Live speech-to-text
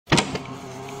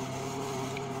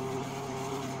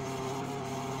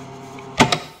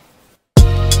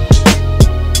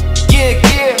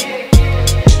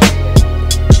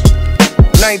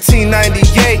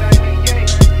1998.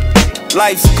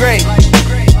 Life's great.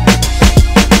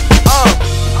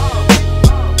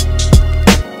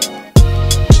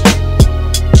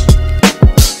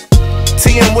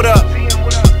 TM, what up?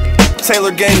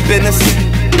 Taylor Gang business.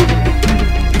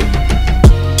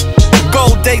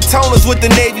 Gold Daytonas with the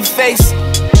navy face.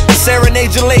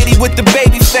 Serenade your lady with the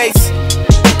baby face.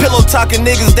 Pillow talking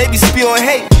niggas, they be spewing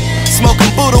hate.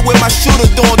 Smoking Buddha with my shooter,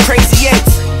 doing crazy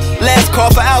eights. Last call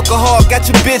for alcohol, got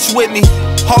your bitch with me.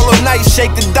 Harlem nights,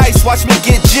 shake the dice, watch me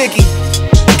get jiggy.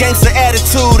 Gangsta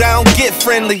attitude, I don't get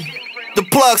friendly. The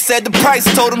plug said the price,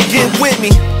 told him get with me.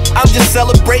 I'm just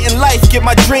celebrating life, get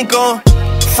my drink on.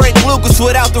 Frank Lucas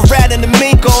without the rat and the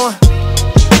mink on.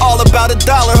 All about $1,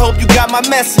 hope you got my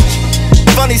message.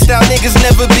 Funny style niggas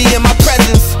never be in my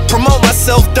presence. Promote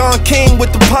myself, Don King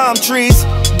with the palm trees.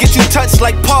 Get you touched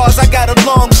like paws, I got a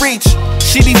long reach.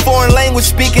 She be foreign language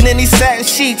speaking in these satin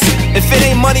sheets. If it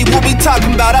ain't money, we'll be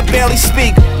talking about, I barely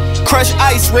speak. Crush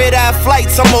ice, red-eye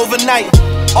flights, I'm overnight.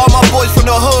 All my boys from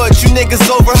the hood, you niggas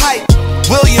overhyped.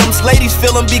 Williams, ladies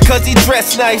feel him because he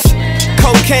dressed nice.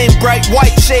 Cocaine, bright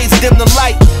white shades, dim the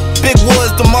light. Big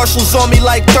woods, the marshals on me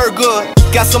like Thurgood.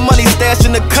 Got some money stashed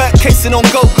in the cut, case it don't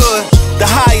go good. The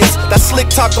highest, that slick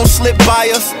talk don't slip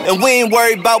by us. And we ain't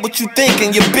worried about what you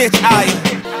thinking, your bitch eyeing.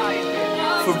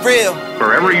 For real.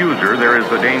 For every user, there is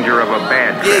the danger of a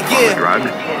bad trip on the drug,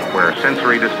 where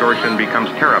sensory distortion becomes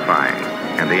terrifying,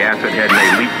 and the acid head may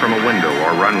leap from a window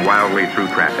or run wildly through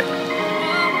traffic.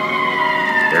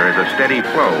 There is a steady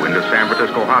flow into San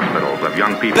Francisco hospitals of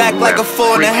young people back who like have a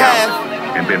 4 and a half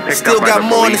and been picked still up by got the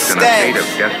more in the police in a state of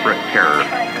stash. desperate terror.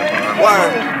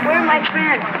 Word. Where are my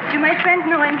friends? Do my friends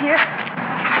know I'm here?